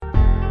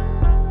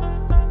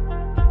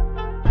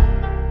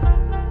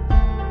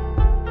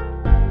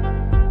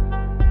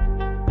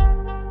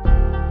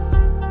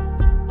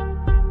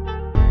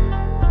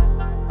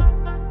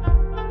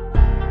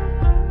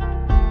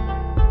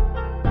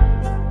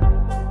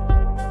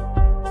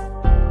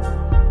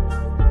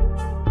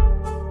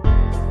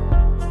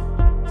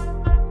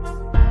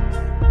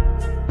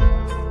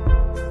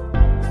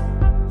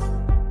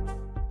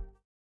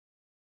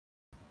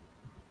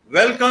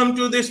Welcome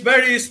to this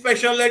very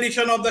special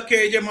edition of the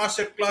KJ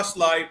Masterclass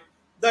Live,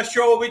 the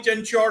show which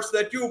ensures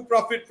that you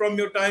profit from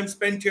your time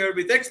spent here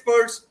with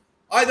experts,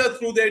 either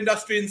through their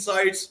industry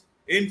insights,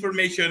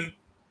 information,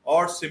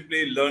 or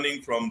simply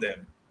learning from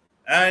them.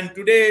 And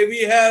today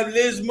we have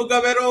Liz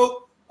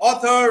Mugavero,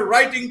 author,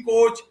 writing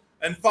coach,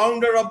 and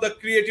founder of the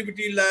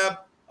Creativity Lab,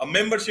 a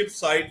membership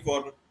site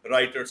for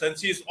writers. And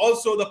she is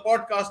also the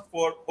podcast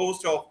for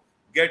host of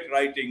Get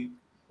Writing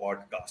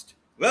podcast.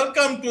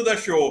 Welcome to the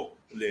show,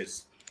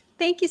 Liz.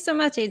 Thank you so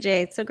much, AJ.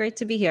 It's so great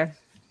to be here.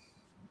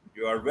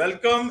 You are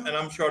welcome, and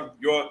I'm sure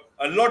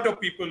a lot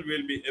of people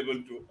will be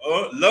able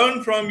to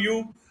learn from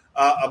you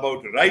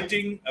about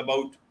writing,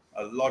 about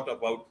a lot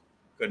about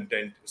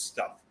content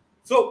stuff.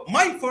 So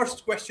my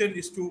first question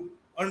is to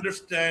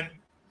understand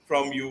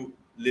from you,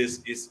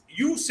 Liz, is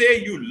you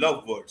say you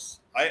love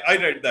words. I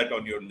read that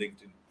on your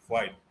LinkedIn.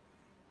 Fine.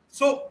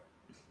 So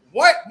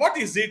what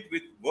is it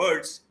with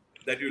words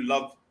that you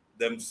love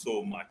them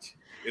so much?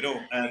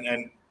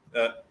 And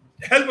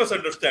help us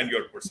understand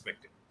your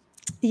perspective.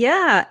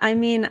 Yeah, I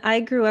mean,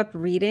 I grew up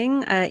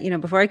reading.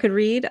 Before I could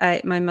read,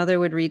 my mother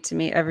would read to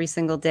me every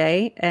single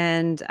day,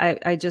 and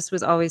I just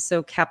was always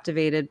so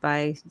captivated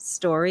by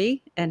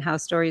story and how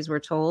stories were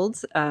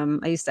told.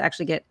 I used to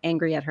actually get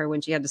angry at her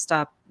when she had to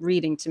stop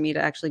reading to me to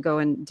actually go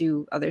and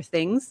do other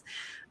things.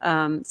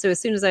 So as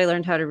soon as I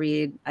learned how to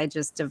read, I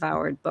just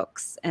devoured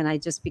books, and I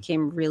just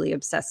became really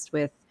obsessed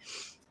with,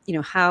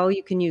 how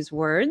you can use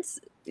words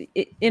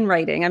in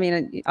writing. I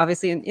mean,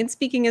 obviously in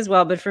speaking as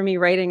well, but for me,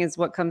 writing is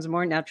what comes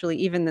more naturally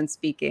even than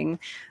speaking.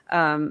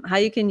 How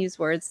you can use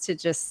words to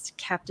just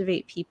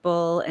captivate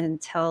people and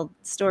tell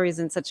stories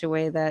in such a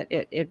way that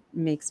it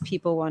makes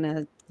people want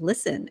to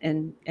listen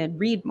and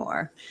read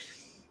more.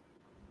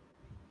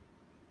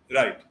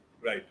 Right.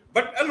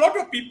 But a lot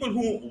of people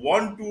who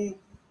want to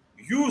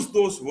use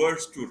those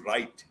words to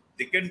write,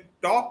 they can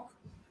talk,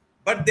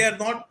 but they are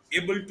not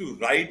able to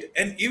write.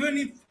 And even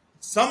if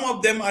some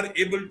of them are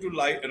able to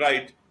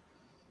write,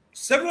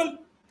 several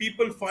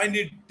people find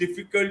it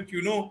difficult,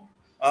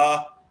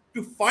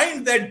 to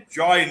find that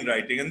joy in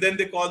writing. And then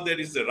they call there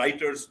is the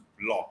writer's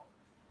block.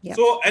 Yeah.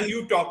 So, and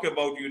you talk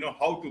about,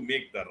 how to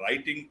make the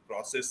writing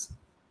process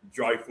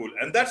joyful.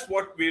 And that's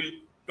what we'll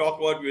talk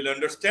about. We'll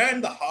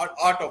understand the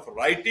art of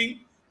writing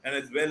and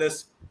as well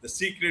as the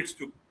secrets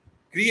to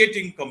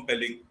creating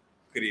compelling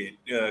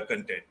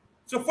content.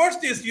 So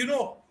first is,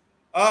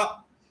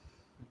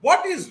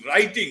 what is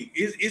writing?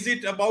 Is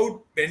it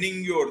about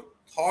penning your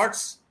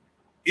thoughts?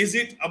 Is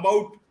it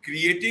about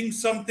creating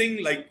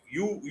something like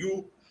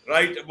you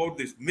write about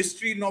these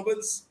mystery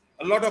novels?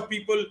 A lot of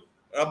people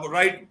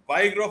write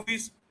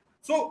biographies.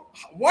 So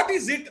what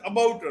is it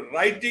about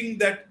writing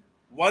that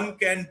one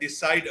can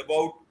decide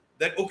about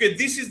that, okay,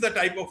 this is the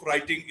type of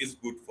writing is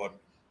good for me?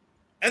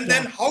 And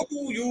then how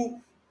do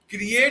you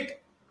create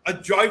a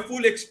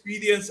joyful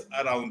experience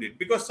around it?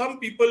 Because some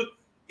people,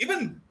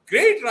 even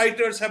great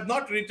writers, have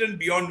not written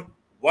beyond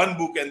one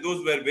book, and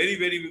those were very,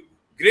 very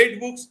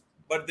great books,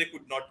 but they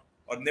could not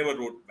or never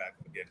wrote back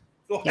again.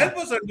 So help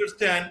us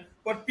understand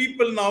for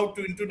people now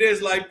in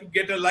today's life to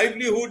get a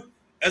livelihood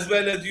as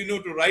well as,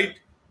 to write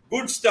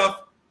good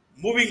stuff,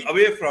 moving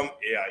away from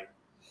AI.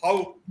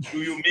 How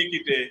do you make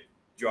it a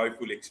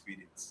joyful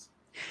experience?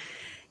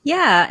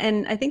 Yeah.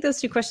 And I think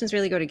those two questions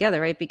really go together,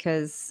 right?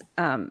 Because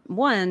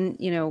one,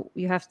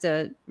 you have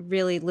to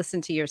really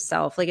listen to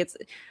yourself. Like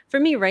for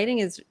me, writing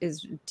is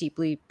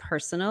deeply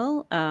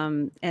personal.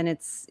 And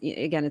it's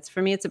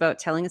for me, it's about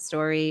telling a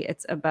story.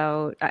 It's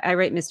about, I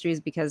write mysteries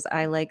because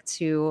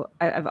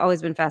I've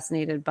always been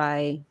fascinated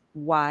by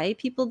why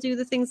people do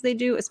the things they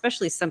do,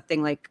 especially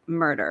something like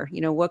murder.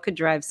 What could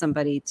drive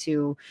somebody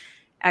to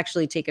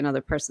actually take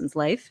another person's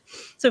life.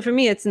 So for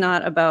me, it's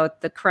not about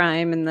the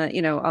crime and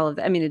all of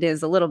that. I mean, it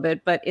is a little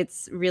bit, but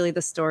it's really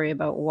the story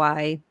about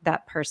why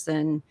that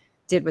person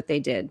did what they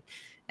did.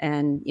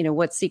 And,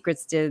 what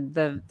secrets did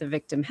the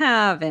victim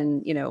have?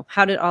 And,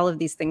 how did all of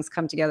these things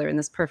come together in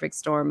this perfect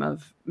storm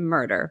of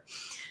murder?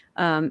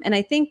 And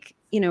I think,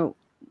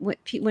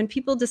 when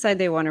people decide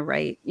they want to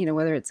write,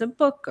 whether it's a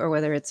book or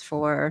whether it's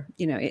for,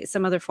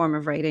 some other form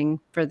of writing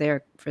for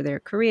their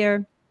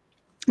career,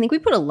 I think we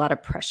put a lot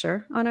of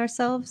pressure on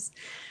ourselves.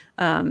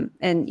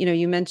 And,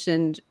 you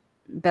mentioned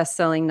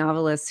best-selling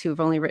novelists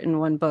who've only written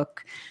one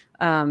book.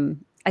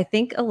 I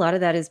think a lot of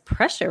that is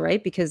pressure,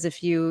 right? Because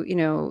if you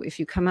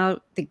come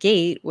out the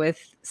gate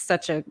with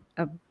such a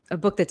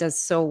book that does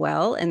so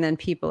well, and then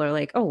people are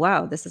like, oh,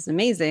 wow, this is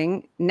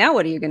amazing. Now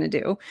what are you going to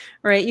do?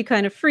 Right? You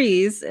kind of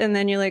freeze. And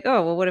then you're like,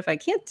 oh, well, what if I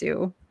can't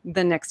do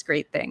the next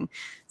great thing?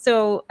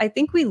 So I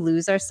think we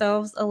lose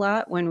ourselves a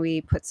lot when we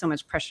put so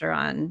much pressure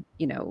on,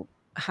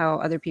 how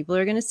other people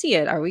are going to see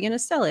it. Are we going to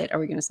sell it? Are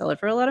we going to sell it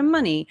for a lot of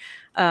money?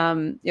 Are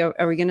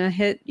we going to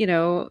hit,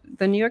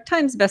 the New York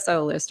Times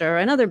bestseller list or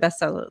another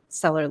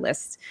bestseller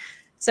list?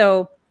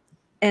 So,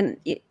 and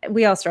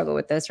we all struggle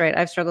with this, right?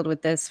 I've struggled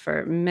with this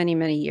for many,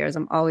 many years.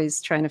 I'm always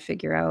trying to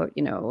figure out,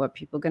 are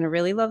people going to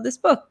really love this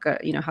book?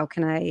 How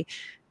can I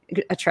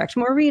attract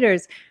more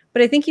readers?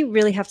 But I think you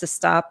really have to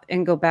stop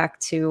and go back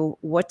to,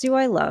 what do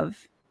I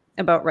love?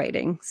 about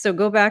writing. So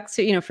go back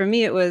to, for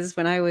me, it was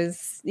when I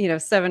was,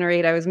 7 or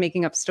 8, I was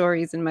making up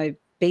stories in my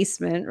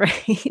basement,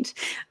 right?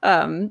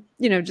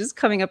 Just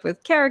coming up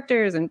with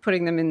characters and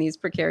putting them in these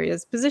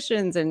precarious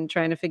positions and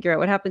trying to figure out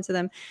what happened to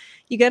them.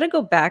 You got to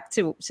go back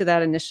to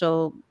that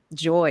initial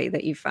joy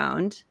that you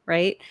found,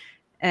 right?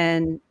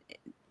 And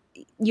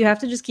you have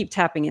to just keep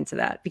tapping into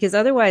that, because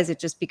otherwise it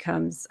just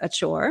becomes a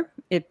chore.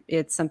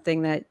 It's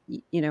something that,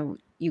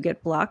 you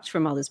get blocked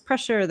from all this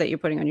pressure that you're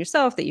putting on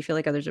yourself, that you feel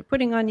like others are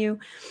putting on you.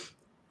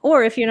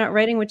 Or if you're not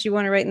writing what you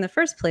want to write in the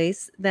first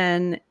place,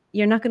 then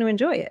you're not going to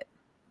enjoy it.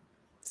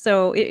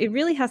 So it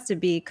really has to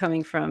be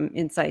coming from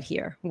inside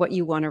here, what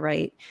you want to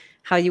write,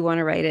 how you want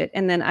to write it.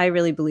 And then I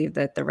really believe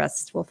that the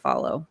rest will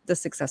follow, the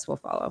success will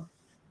follow.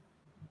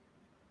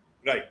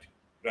 Right,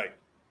 right.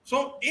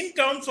 So, in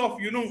terms of,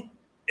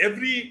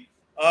 every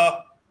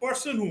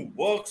person who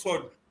works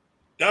or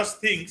does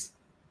things,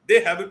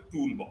 they have a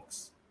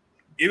toolbox.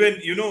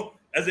 Even,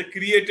 as a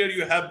creator,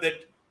 you have that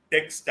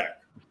tech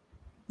stack.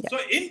 Yeah. So,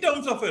 in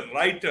terms of a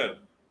writer,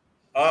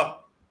 uh,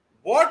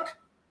 what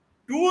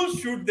tools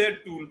should their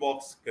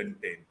toolbox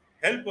contain?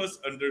 Help us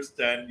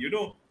understand,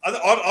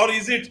 or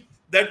is it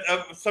that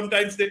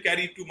sometimes they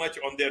carry too much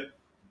on their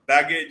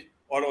baggage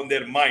or on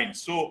their mind?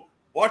 So,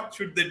 what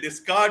should they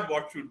discard?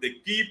 What should they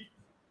keep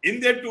in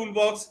their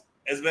toolbox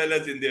as well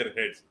as in their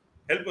heads?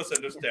 Help us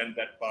understand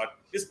that part,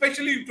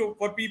 especially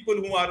for people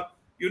who are,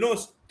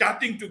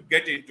 starting to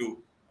get into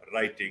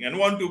writing and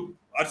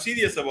are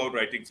serious about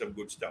writing some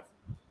good stuff.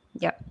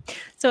 Yeah.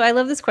 So I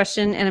love this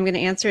question, and I'm going to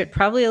answer it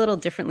probably a little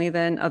differently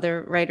than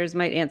other writers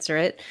might answer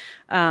it.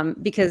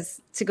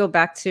 Because to go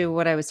back to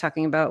what I was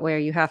talking about, where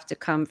you have to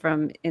come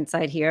from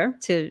inside here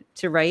to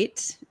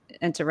write,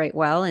 and to write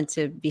well, and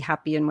to be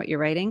happy in what you're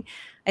writing,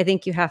 I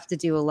think you have to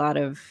do a lot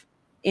of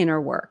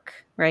inner work,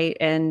 right?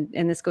 And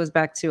this goes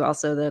back to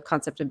also the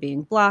concept of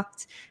being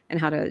blocked and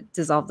how to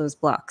dissolve those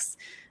blocks.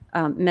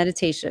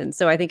 Meditation.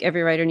 So I think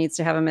every writer needs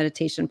to have a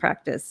meditation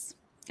practice.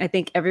 I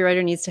think every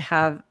writer needs to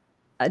have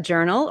a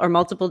journal or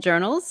multiple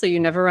journals, so you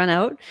never run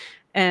out,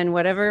 and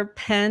whatever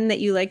pen that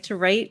you like to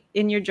write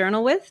in your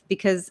journal with,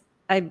 because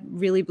I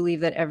really believe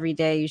that every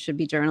day you should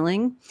be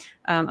journaling.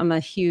 I'm a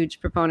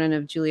huge proponent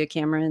of Julia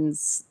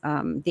Cameron's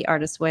The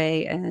Artist's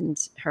Way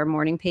and her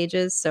morning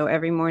pages. So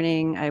every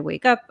morning I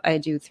wake up, I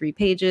do 3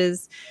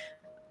 pages.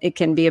 It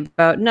can be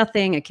about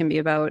nothing. It can be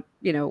about,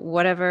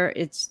 whatever.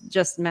 It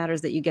just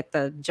matters that you get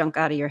the junk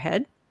out of your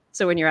head.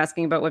 So when you're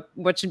asking about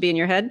what should be in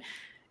your head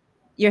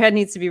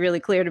needs to be really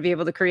clear to be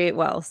able to create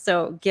well.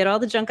 So get all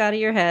the junk out of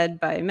your head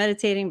by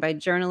meditating, by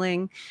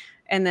journaling.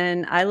 And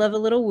then I love a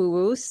little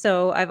woo-woo.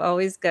 So I've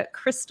always got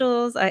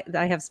crystals. I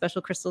have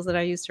special crystals that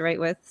I use to write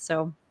with.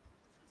 So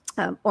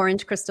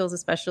orange crystals,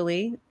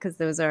 especially, because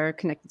those are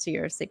connected to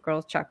your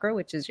sacral chakra,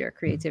 which is your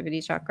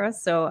creativity chakra.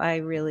 So I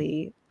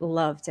really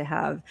love to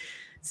have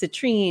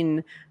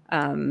citrine,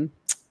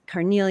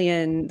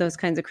 carnelian, those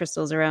kinds of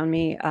crystals around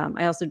me.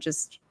 I also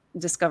just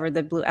discovered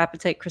that blue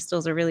apatite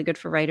crystals are really good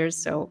for writers.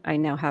 So I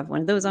now have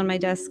one of those on my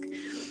desk.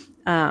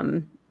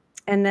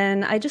 And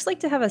then I just like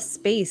to have a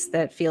space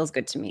that feels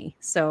good to me.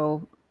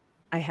 So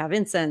I have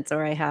incense,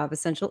 or I have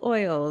essential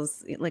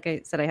oils. Like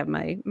I said, I have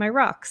my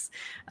rocks.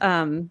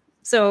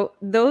 So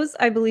those,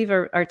 I believe,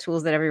 are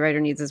tools that every writer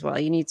needs as well.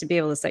 You need to be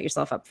able to set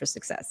yourself up for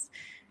success.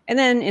 And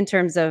then in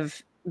terms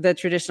of the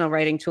traditional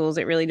writing tools,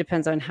 it really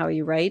depends on how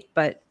you write.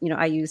 But,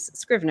 I use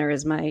Scrivener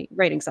as my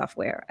writing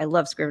software. I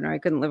love Scrivener. I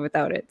couldn't live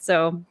without it.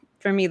 So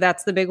for me,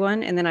 that's the big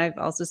one. And then I've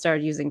also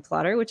started using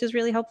Plotter, which is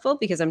really helpful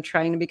because I'm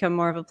trying to become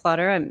more of a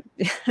plotter.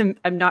 I'm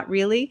not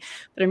really,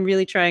 but I'm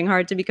really trying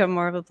hard to become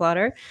more of a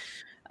plotter.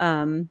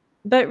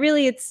 But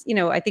really, it's,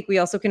 I think we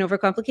also can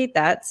overcomplicate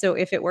that. So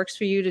if it works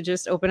for you to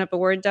just open up a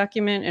Word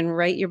document and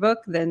write your book,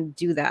 then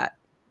do that.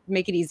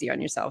 Make it easy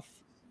on yourself.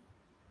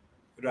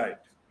 Right,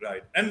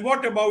 right. And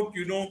what about,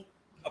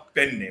 a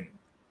pen name?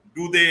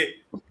 Do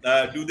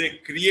they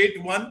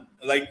create one?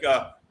 Like,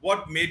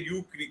 what made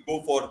you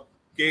go for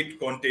Kate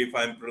Conte, if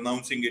I'm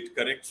pronouncing it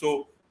correct?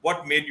 So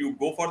what made you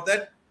go for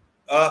that?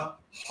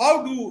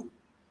 How do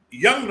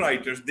young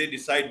writers, they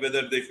decide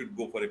whether they should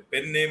go for a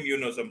pen name,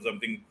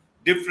 something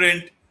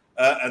different,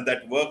 and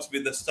that works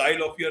with the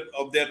style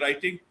of their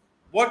writing?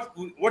 What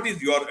is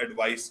your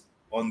advice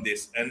on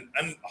this, and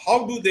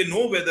how do they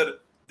know whether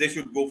they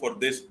should go for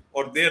this,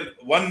 or their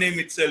one name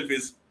itself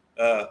is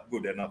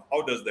good enough?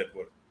 How does that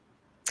work?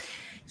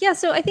 Yeah,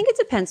 so I think it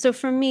depends. So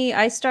for me,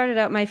 I started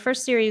out, my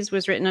first series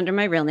was written under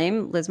my real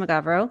name, Liz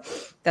Mugavero.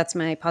 That's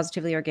my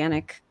Positively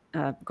Organic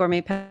gourmet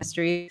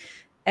pastry.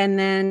 And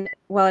then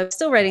while I was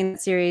still writing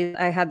that series,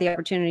 I had the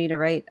opportunity to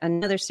write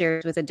another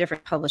series with a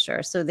different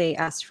publisher. So they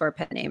asked for a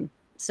pen name.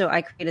 So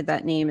I created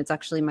that name. It's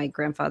actually my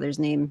grandfather's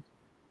name.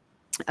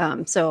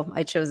 So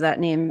I chose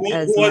that name. Who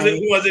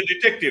was a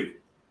detective,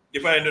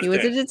 if I understand? He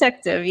was a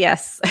detective,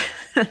 yes.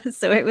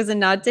 So it was a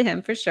nod to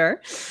him for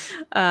sure.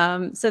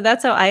 So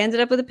that's how I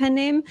ended up with a pen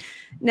name.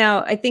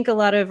 Now, I think a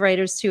lot of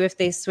writers too, if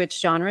they switch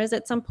genres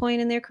at some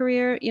point in their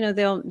career,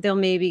 they'll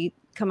maybe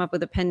come up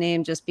with a pen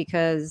name just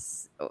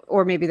because,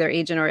 or maybe their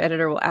agent or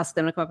editor will ask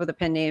them to come up with a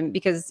pen name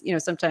because,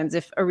 sometimes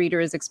if a reader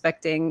is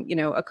expecting,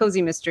 a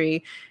cozy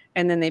mystery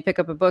and then they pick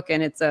up a book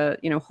and it's a,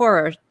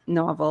 horror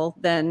novel,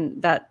 then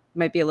that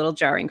might be a little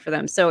jarring for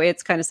them. So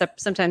it's kind of,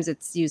 sometimes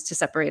it's used to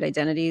separate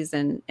identities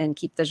and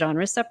keep the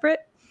genres separate.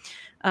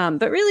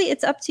 But really,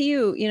 it's up to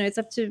you. It's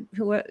up to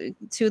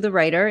to the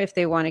writer if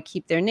they want to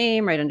keep their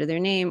name right under their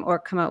name or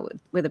come out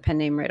with a pen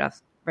name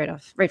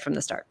right from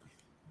the start.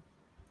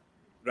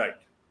 Right,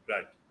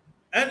 right.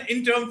 And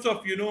in terms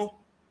of,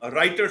 a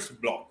writer's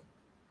block,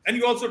 and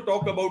you also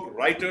talk about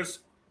writer's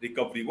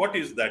recovery. What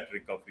is that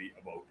recovery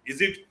about?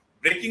 Is it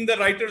breaking the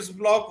writer's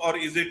block or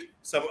is it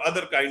some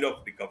other kind of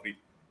recovery?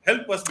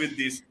 Help us with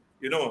this,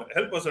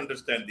 help us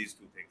understand these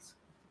two things.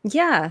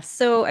 Yeah.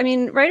 So, I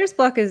mean, writer's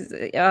block is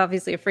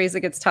obviously a phrase that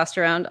gets tossed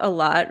around a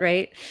lot,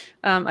 right?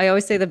 I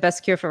always say the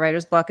best cure for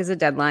writer's block is a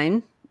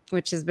deadline,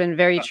 which has been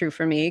very true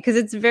for me because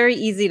it's very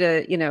easy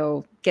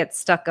to, get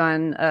stuck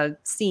on a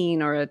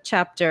scene or a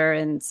chapter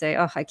and say,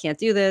 oh, I can't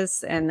do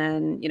this. And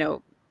then,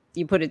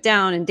 you put it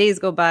down and days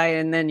go by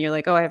and then you're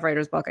like, oh, I have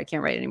writer's block. I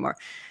can't write anymore.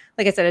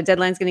 Like I said, a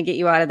deadline is going to get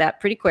you out of that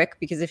pretty quick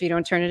because if you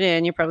don't turn it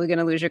in, you're probably going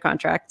to lose your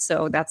contract.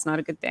 So that's not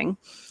a good thing.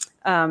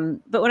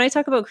 But when I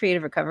talk about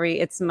creative recovery,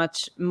 it's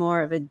much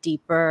more of a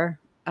deeper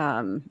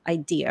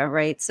idea,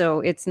 right? So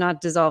it's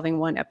not dissolving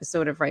one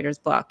episode of writer's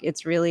block.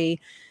 It's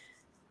really,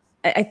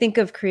 I think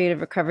of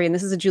creative recovery, and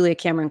this is a Julia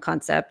Cameron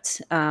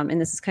concept.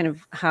 And this is kind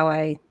of how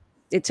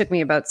it took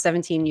me about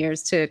 17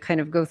 years to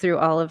kind of go through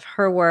all of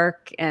her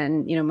work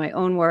and, my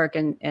own work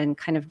and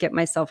kind of get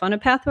myself on a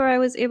path where I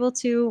was able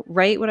to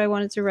write what I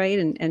wanted to write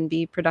and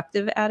be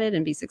productive at it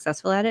and be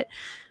successful at it.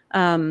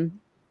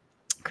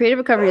 Creative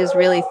recovery is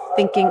really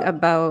thinking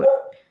about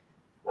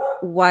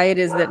why it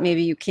is that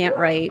maybe you can't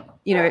write,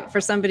 for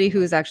somebody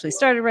who's actually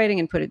started writing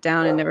and put it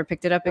down and never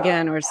picked it up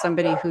again, or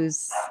somebody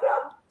who's,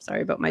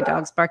 sorry about my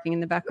dogs barking in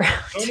the background.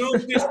 No,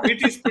 it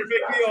is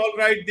perfectly all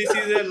right. This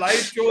is a live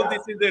show.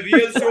 This is a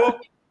real show.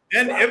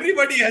 And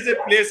everybody has a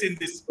place in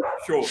this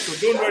show.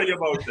 So don't worry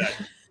about that.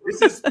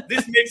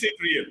 This makes it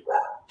real.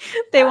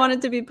 They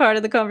wanted to be part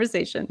of the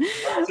conversation.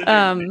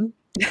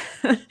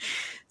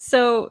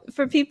 So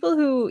for people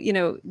who,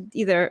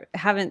 either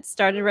haven't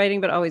started writing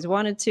but always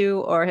wanted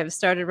to, or have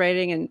started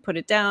writing and put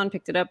it down,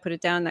 picked it up, put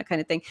it down, that kind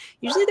of thing,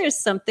 usually there's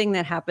something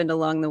that happened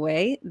along the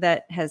way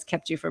that has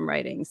kept you from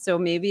writing. So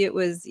maybe it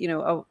was,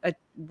 a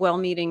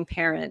well-meaning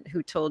parent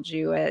who told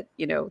you at,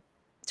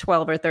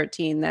 12 or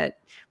 13 that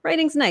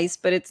writing's nice,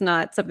 but it's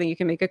not something you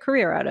can make a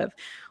career out of.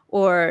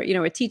 Or,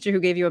 a teacher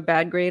who gave you a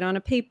bad grade on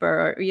a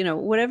paper, or,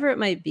 whatever it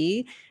might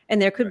be.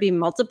 And there could be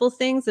multiple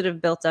things that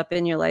have built up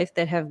in your life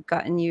that have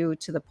gotten you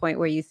to the point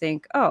where you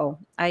think, oh,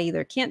 I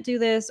either can't do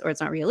this, or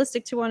it's not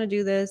realistic to want to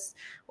do this,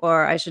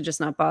 or I should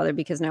just not bother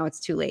because now it's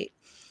too late.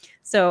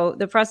 So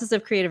the process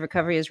of creative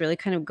recovery is really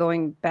kind of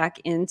going back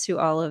into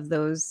all of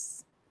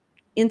those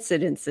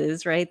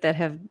incidences, right, that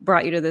have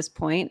brought you to this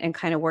point and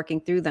kind of working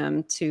through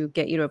them to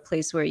get you to a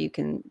place where you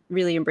can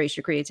really embrace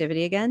your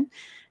creativity again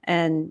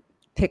and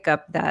pick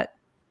up that.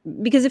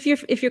 Because if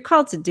you're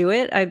called to do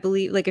it, I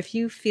believe, like, if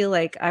you feel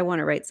like I want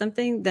to write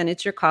something, then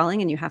it's your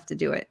calling and you have to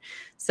do it.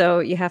 So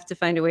you have to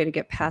find a way to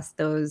get past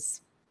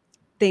those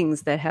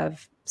things that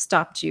have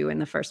stopped you in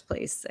the first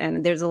place.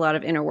 And there's a lot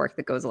of inner work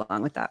that goes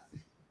along with that.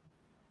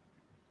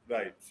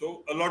 Right.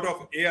 So a lot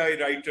of AI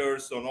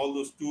writers on all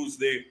those tools,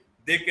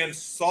 they can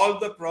solve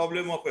the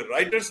problem of a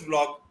writer's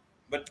block,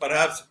 but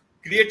perhaps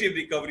creative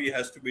recovery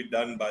has to be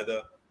done by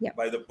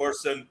the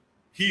person,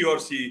 he or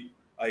she,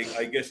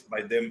 I guess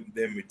by them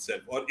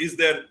itself. Or is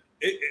there,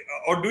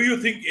 or do you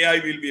think AI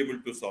will be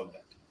able to solve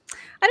that?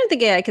 I don't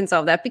think AI can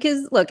solve that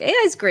because, look,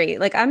 AI is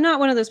great. Like, I'm not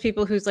one of those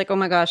people who's like, oh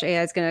my gosh,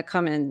 AI is going to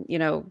come and,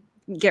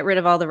 get rid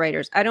of all the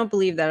writers. I don't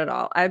believe that at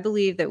all. I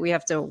believe that we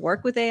have to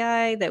work with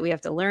AI, that we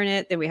have to learn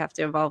it, that we have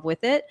to evolve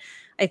with it.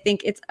 I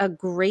think it's a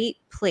great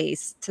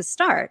place to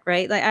start,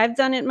 right? Like, I've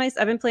done it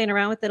I've been playing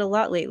around with it a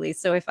lot lately.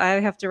 So if I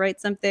have to write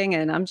something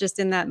and I'm just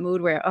in that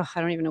mood where, I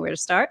don't even know where to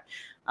start,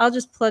 I'll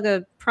just plug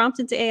a prompt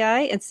into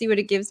AI and see what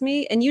it gives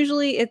me. And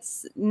usually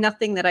it's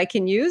nothing that I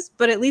can use,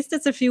 but at least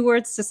it's a few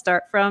words to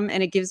start from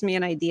and it gives me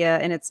an idea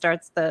and it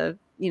starts the,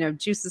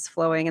 juices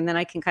flowing, and then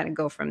I can kind of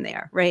go from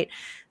there, right?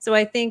 So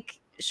I think,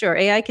 sure,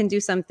 AI can do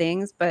some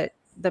things, but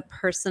the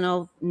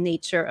personal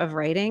nature of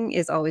writing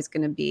is always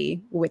going to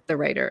be with the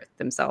writer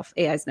themselves.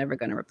 AI is never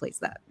going to replace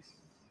that.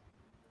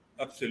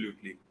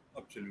 Absolutely.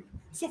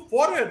 So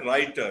for a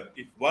writer,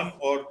 if one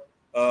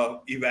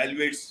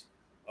evaluates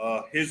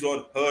his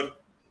or her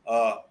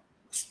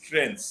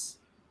strengths,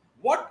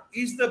 what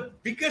is the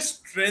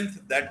biggest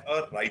strength that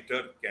a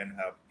writer can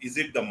have? Is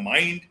it the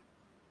mind?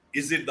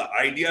 Is it the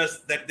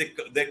ideas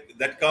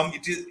that come?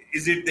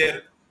 Is it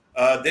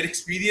their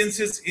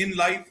experiences in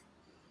life,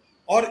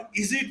 or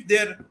is it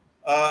their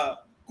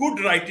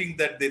good writing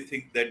that they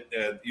think that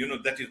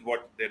that is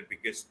what their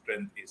biggest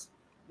strength is?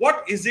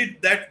 What is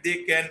it that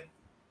they can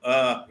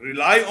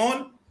rely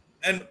on,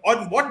 and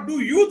on what do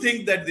you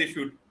think that they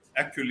should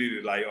actually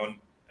rely on,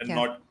 and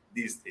not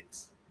these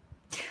things?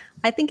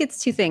 I think it's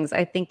two things.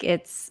 I think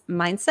it's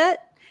mindset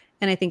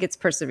and I think it's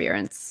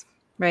perseverance,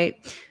 right?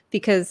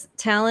 Because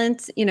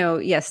talent,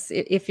 yes,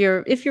 if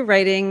you're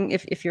writing,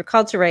 if you're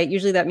called to write,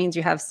 usually that means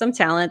you have some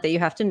talent that you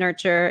have to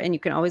nurture, and you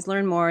can always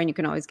learn more and you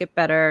can always get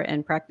better,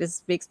 and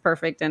practice makes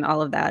perfect and all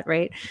of that,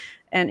 right?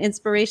 And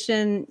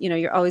inspiration,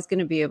 you're always going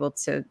to be able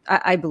to,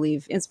 I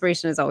believe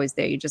inspiration is always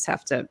there. You just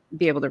have to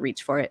be able to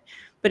reach for it.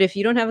 But if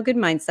you don't have a good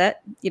mindset,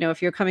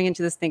 if you're coming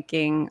into this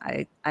thinking,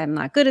 I'm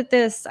not good at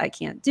this, I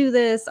can't do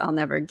this, I'll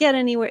never get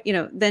anywhere,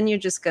 then you're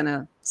just going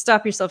to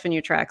stop yourself in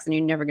your tracks and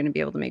you're never going to be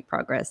able to make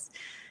progress.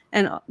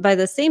 And by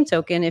the same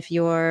token, if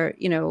you're,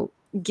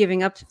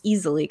 giving up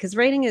easily, because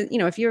writing is,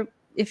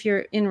 if you're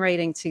in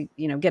writing to,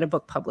 get a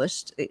book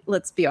published,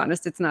 let's be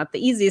honest, it's not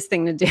the easiest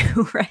thing to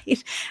do,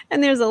 right?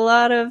 And there's a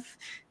lot of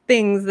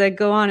things that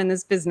go on in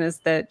this business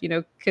that,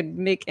 could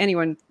make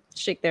anyone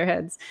shake their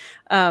heads.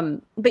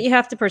 But you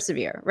have to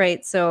persevere,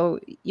 right? So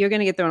you're going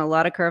to get thrown a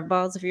lot of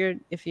curveballs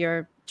if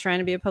you're trying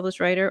to be a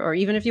published writer, or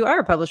even if you are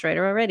a published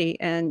writer already,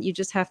 and you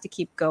just have to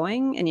keep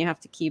going, and you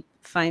have to keep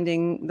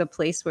finding the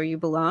place where you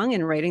belong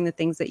and writing the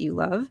things that you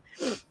love.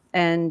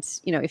 And,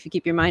 if you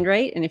keep your mind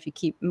right and if you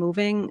keep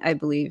moving, I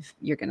believe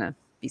you're going to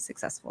be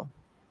successful.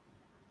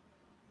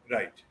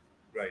 Right,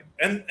 right.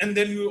 And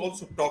then you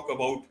also talk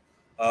about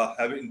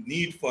having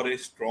need for a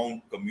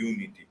strong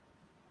community.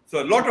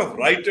 So a lot of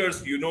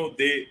writers,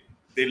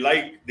 they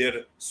like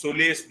their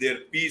solace,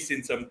 their peace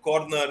in some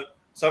corner.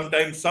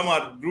 Sometimes some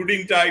are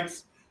brooding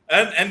types,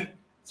 and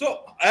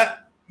so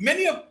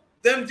many of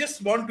them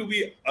just want to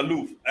be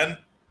aloof. And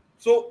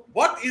so,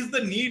 what is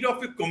the need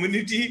of a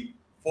community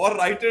for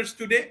writers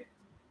today?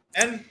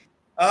 And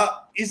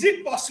is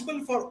it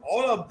possible for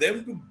all of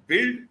them to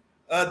build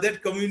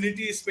that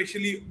community,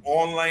 especially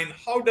online?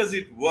 How does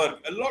it work?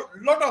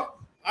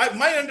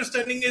 My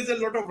understanding is a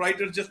lot of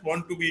writers just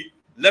want to be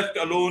left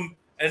alone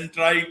and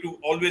try to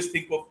always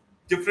think of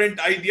different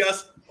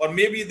ideas, or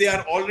maybe they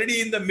are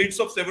already in the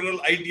midst of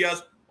several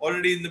ideas,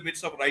 already in the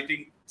midst of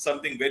writing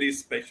something very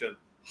special.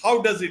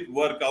 How does it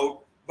work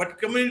out? But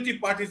community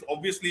part is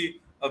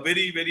obviously a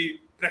very,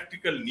 very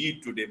practical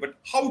need today. But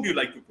how would you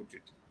like to put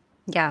it?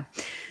 Yeah.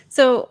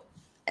 So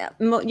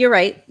you're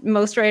right.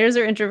 Most writers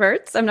are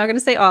introverts. I'm not going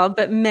to say all,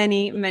 but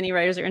many, many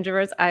writers are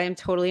introverts. I am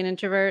totally an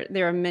introvert.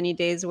 There are many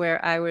days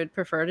where I would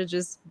prefer to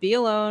just be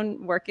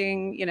alone,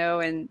 working,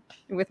 and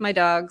with my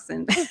dogs,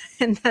 and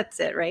and that's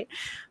it, right?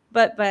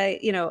 But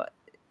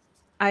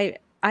I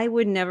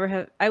would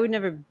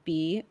never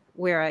be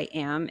where I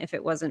am if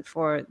it wasn't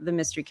for the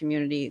mystery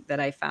community that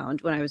I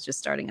found when I was just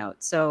starting out.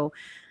 So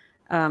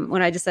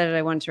when I decided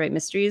I wanted to write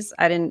mysteries,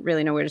 I didn't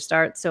really know where to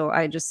start. So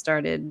I just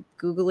started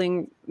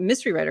Googling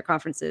mystery writer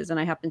conferences, and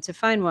I happened to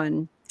find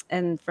one.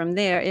 And from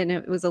there, and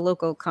it was a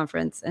local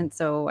conference. And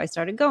so I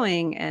started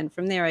going. And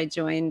from there, I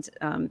joined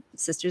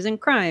Sisters in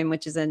Crime,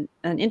 which is an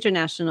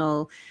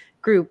international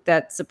group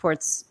that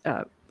supports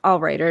all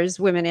writers,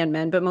 women and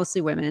men, but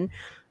mostly women.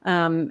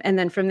 And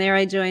then from there,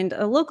 I joined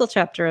a local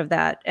chapter of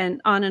that,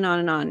 and on and on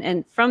and on.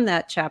 And from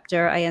that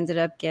chapter, I ended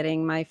up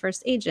getting my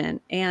first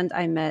agent, and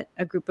I met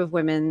a group of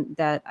women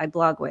that I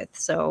blog with.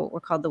 So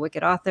we're called the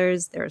Wicked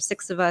Authors. There are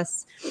 6 of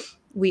us.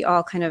 We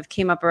all kind of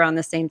came up around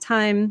the same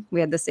time. We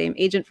had the same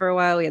agent for a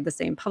while. We had the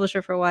same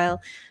publisher for a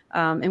while.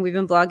 And we've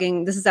been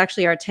blogging. This is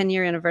actually our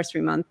 10-year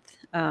anniversary month.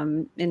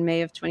 In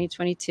May of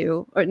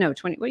 2022, or no,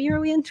 20, what year are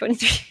we in?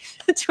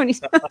 23, 20,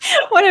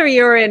 whatever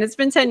year we're in. It's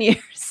been 10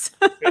 years.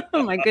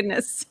 Oh my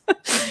goodness.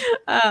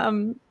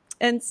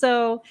 And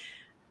so,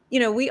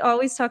 we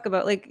always talk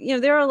about, like,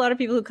 there are a lot of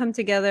people who come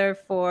together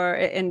for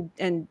and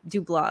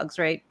do blogs,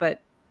 right?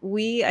 But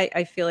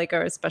I feel like,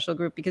 are a special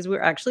group because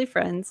we're actually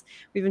friends.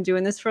 We've been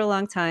doing this for a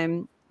long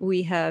time.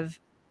 We have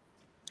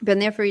been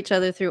there for each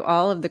other through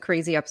all of the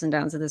crazy ups and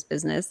downs of this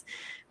business.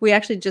 We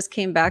actually just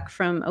came back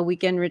from a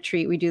weekend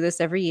retreat. We do this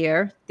every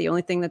year. The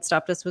only thing that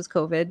stopped us was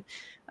COVID.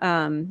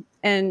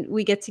 And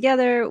we get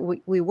together,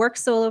 we work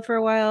solo for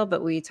a while,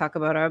 but we talk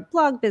about our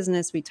blog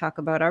business. We talk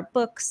about our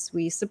books.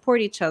 We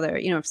support each other.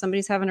 If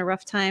somebody's having a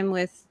rough time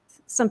with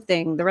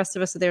something, the rest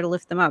of us are there to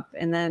lift them up.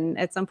 And then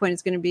at some point,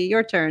 it's going to be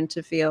your turn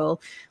to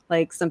feel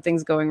like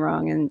something's going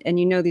wrong.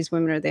 And these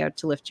women are there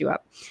to lift you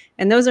up.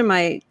 And those are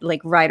my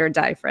ride or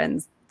die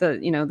friends.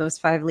 Those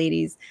 5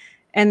 ladies.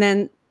 And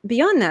then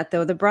beyond that,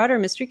 though, the broader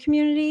mystery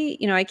community,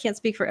 I can't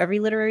speak for every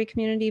literary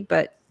community,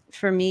 but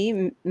for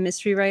me,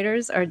 mystery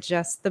writers are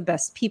just the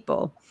best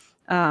people.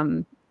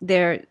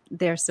 They're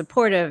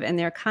supportive and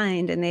they're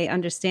kind, and they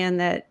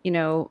understand that,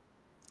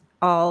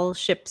 all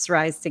ships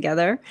rise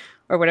together,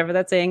 or whatever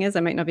that saying is. I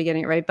might not be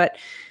getting it right, but,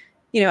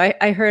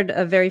 I heard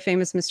a very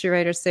famous mystery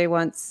writer say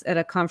once at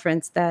a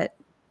conference that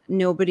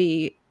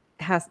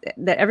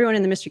everyone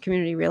in the mystery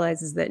community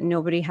realizes that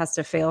nobody has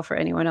to fail for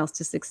anyone else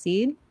to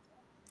succeed.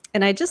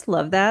 And I just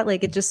love that.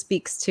 Like, it just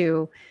speaks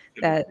to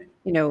that,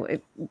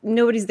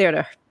 nobody's there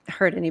to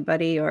hurt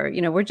anybody, or,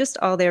 we're just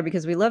all there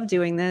because we love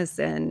doing this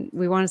and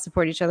we want to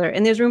support each other,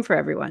 and there's room for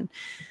everyone.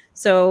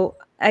 So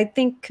I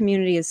think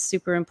community is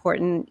super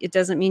important. It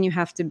doesn't mean you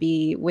have to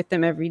be with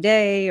them every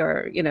day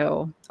or,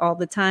 all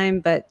the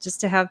time, but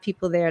just to have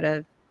people there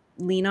to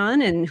lean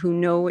on and who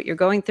know what you're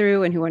going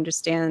through and who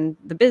understand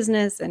the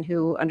business and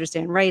who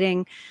understand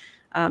writing,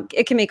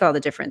 it can make all the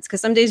difference.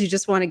 Because some days you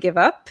just want to give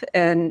up.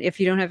 And if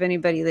you don't have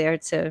anybody there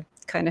to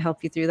kind of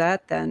help you through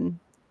that, then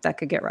that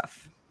could get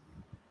rough.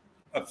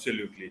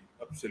 Absolutely,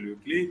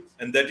 absolutely.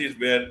 And that is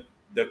where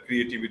the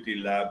Creativity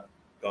Lab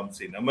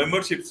comes in, a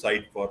membership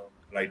site for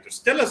writers.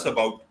 Tell us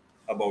about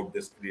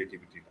this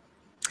Creativity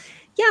Lab.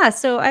 Yeah,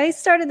 so I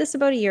started this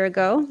about a year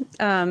ago,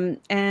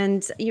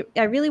 and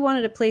I really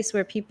wanted a place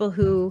where people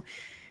who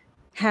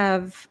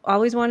have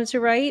always wanted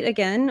to write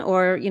again,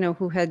 or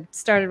who had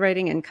started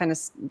writing and kind of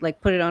like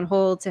put it on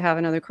hold to have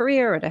another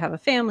career or to have a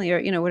family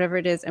or whatever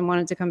it is, and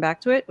wanted to come back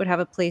to it, would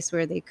have a place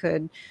where they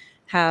could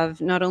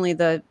have not only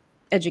the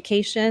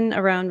education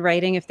around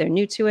writing if they're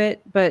new to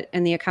it,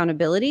 and the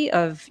accountability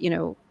of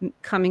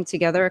coming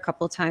together a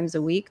couple times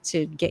a week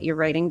to get your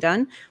writing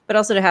done, but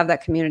also to have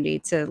that community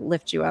to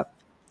lift you up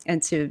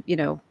and to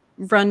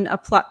run a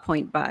plot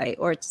point by,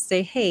 or to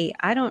say, hey,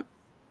 I don't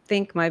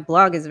think my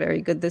blog is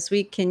very good this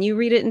week. Can you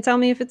read it and tell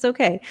me if it's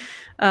okay?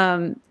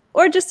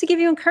 Or just to give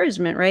you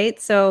encouragement, right?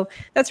 So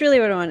that's really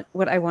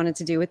what I wanted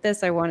to do with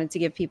this. I wanted to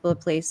give people a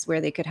place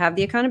where they could have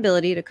the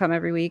accountability to come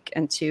every week,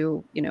 and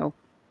to,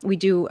 we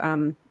do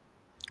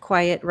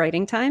quiet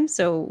writing time.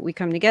 So we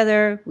come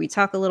together, we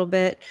talk a little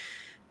bit,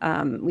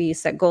 we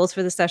set goals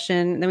for the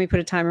session, and then we put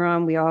a timer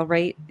on. We all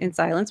write in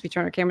silence. We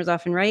turn our cameras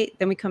off and write.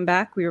 Then we come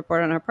back, we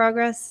report on our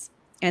progress,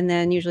 and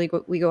then usually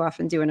we go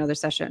off and do another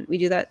session. We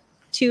do that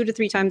 2 to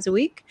 3 times a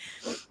week.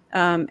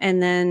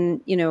 And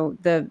then,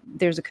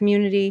 there's a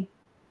community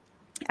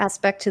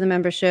aspect to the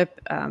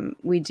membership.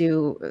 We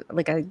do,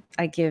 like,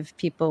 I give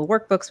people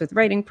workbooks with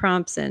writing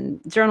prompts and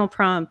journal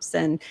prompts.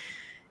 And,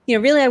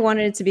 really I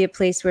wanted it to be a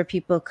place where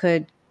people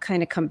could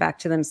kind of come back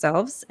to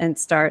themselves and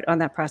start on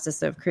that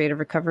process of creative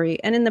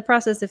recovery. And in the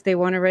process, if they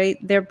want to write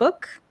their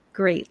book,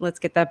 great, let's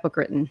get that book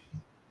written.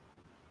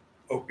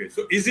 Okay,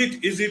 so is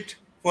it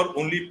for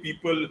only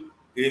people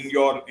in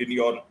your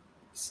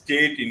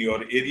state, in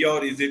your area,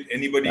 or is it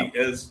anybody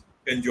else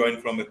can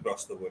join from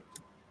across the world?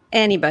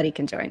 Anybody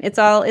can join. It's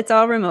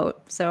all remote.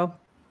 So,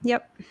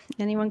 yep,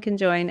 anyone can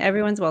join.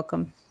 Everyone's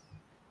welcome.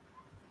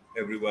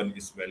 Everyone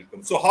is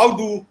welcome. So how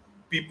do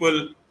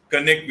people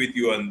connect with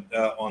you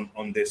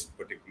on this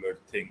particular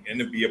thing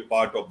and be a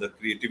part of the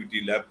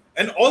Creativity Lab?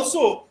 And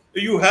also,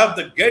 you have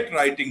the Get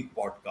Writing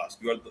podcast.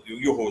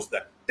 You host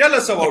that. Tell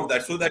us about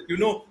that, so that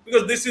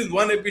because this is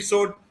one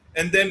episode,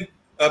 and then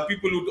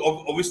people would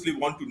obviously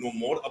want to know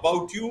more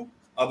about you,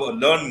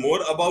 learn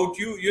more about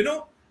you.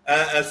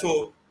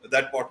 So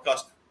that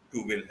podcast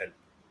too will help.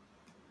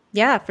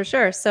 Yeah, for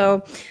sure.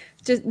 So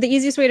just the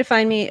easiest way to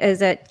find me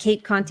is at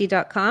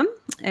kateconti.com,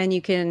 and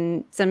you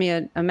can send me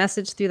a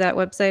message through that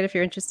website if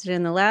you're interested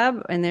in the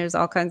lab. And there's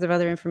all kinds of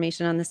other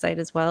information on the site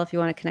as well if you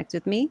want to connect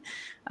with me.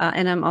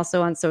 And I'm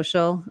also on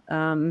social,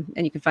 and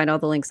you can find all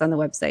the links on the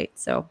website.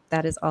 So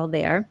that is all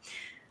there.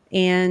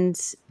 And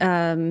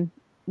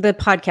the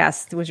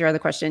podcast was your other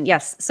question.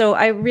 Yes. So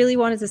I really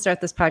wanted to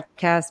start this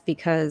podcast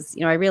because,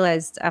 I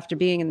realized after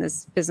being in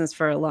this business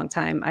for a long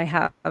time, I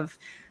have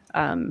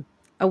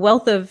a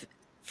wealth of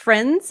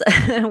friends,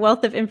 a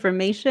wealth of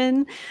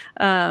information.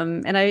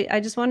 And I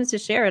just wanted to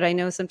share it. I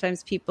know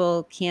sometimes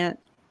people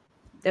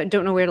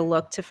don't know where to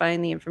look to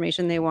find the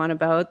information they want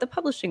about the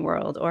publishing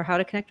world or how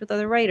to connect with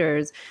other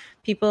writers.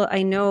 People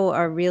I know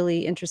are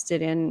really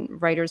interested in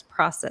writers'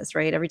 process,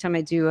 right? Every time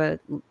I do a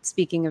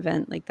speaking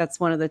event, like that's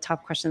one of the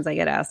top questions I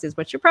get asked is,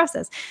 what's your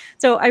process?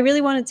 So I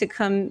really wanted to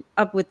come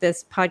up with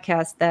this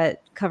podcast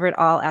that covered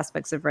all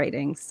aspects of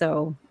writing.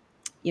 So,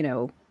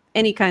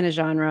 any kind of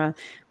genre.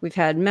 We've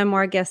had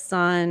memoir guests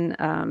on.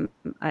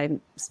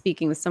 I'm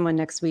speaking with someone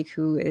next week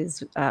who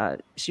is,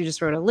 she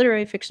just wrote a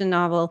literary fiction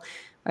novel.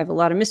 I have a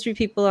lot of mystery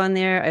people on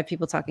there. I have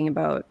people talking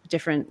about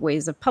different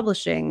ways of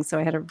publishing. So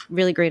I had a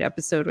really great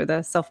episode with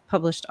a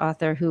self-published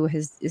author who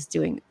is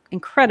doing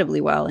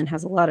incredibly well and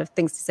has a lot of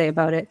things to say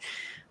about it.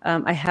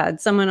 I had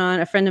someone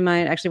on, a friend of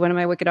mine, actually one of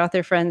my Wicked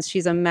author friends,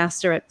 she's a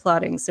master at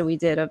plotting. So we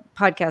did a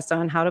podcast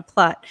on how to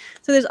plot.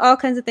 So there's all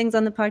kinds of things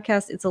on the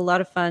podcast. It's a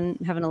lot of fun,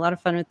 having a lot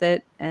of fun with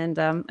it. And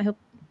I hope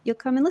you'll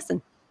come and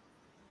listen.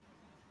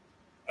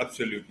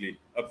 Absolutely.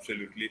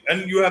 Absolutely.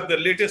 And you have the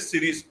latest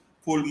series,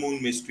 Full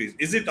Moon Mysteries.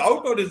 Is it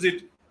out or is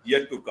it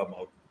yet to come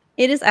out?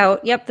 It is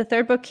out. Yep. The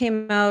third book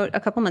came out a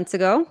couple months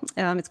ago.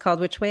 It's called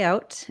Which Way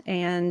Out.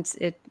 And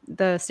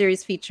the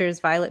series features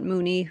Violet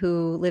Mooney,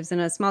 who lives in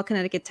a small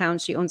Connecticut town.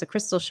 She owns a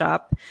crystal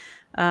shop.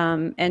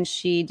 And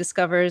she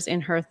discovers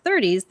in her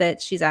 30s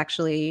that she's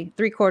actually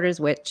 3/4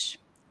 witch.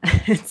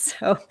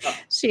 So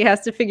she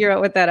has to figure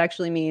out what that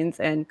actually means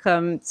and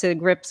come to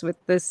grips with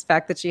this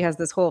fact that she has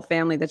this whole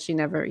family that she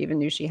never even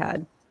knew she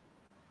had.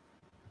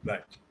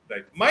 Right.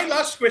 My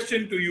last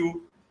question to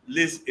you,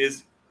 Liz,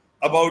 is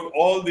about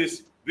all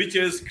these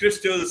witches,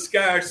 crystals,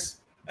 cats,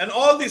 and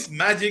all this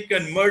magic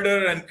and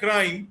murder and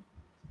crime,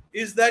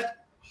 is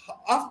that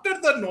after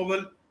the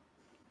novel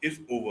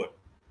is over,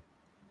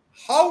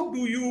 how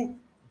do you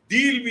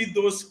deal with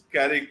those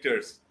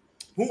characters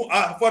who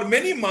are, for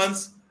many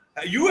months,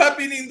 you have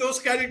been in those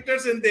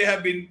characters and they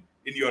have been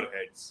in your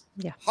heads.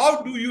 Yeah.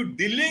 How do you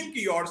delink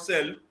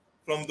yourself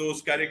from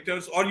those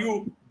characters, or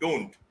you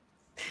don't?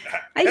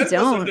 I Help us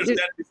don't. understand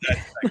this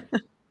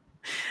aspect.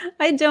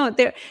 I don't.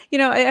 There,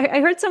 I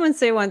heard someone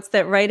say once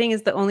that writing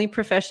is the only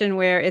profession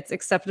where it's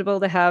acceptable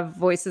to have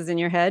voices in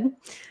your head,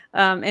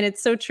 and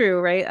it's so true,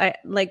 right? I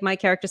like my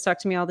characters talk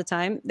to me all the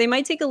time. They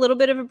might take a little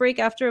bit of a break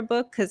after a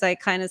book because I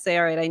kind of say,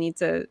 "All right, I need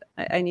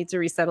to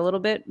reset a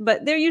little bit,"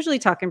 but they're usually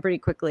talking pretty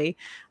quickly,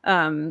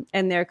 and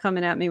they're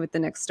coming at me with the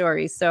next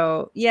story.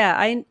 So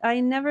yeah,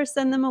 I never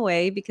send them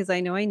away because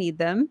I know I need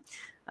them.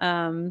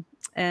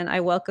 And I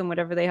welcome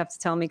whatever they have to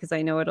tell me because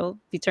I know it'll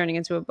be turning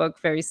into a book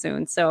very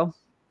soon. So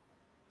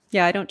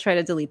yeah, I don't try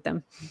to delete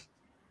them.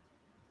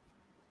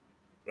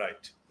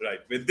 Right, right.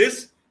 With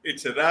this,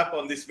 it's a wrap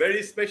on this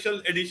very special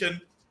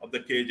edition of the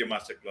KJ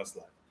Masterclass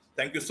Live.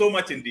 Thank you so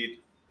much indeed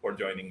for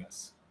joining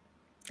us.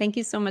 Thank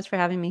you so much for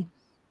having me.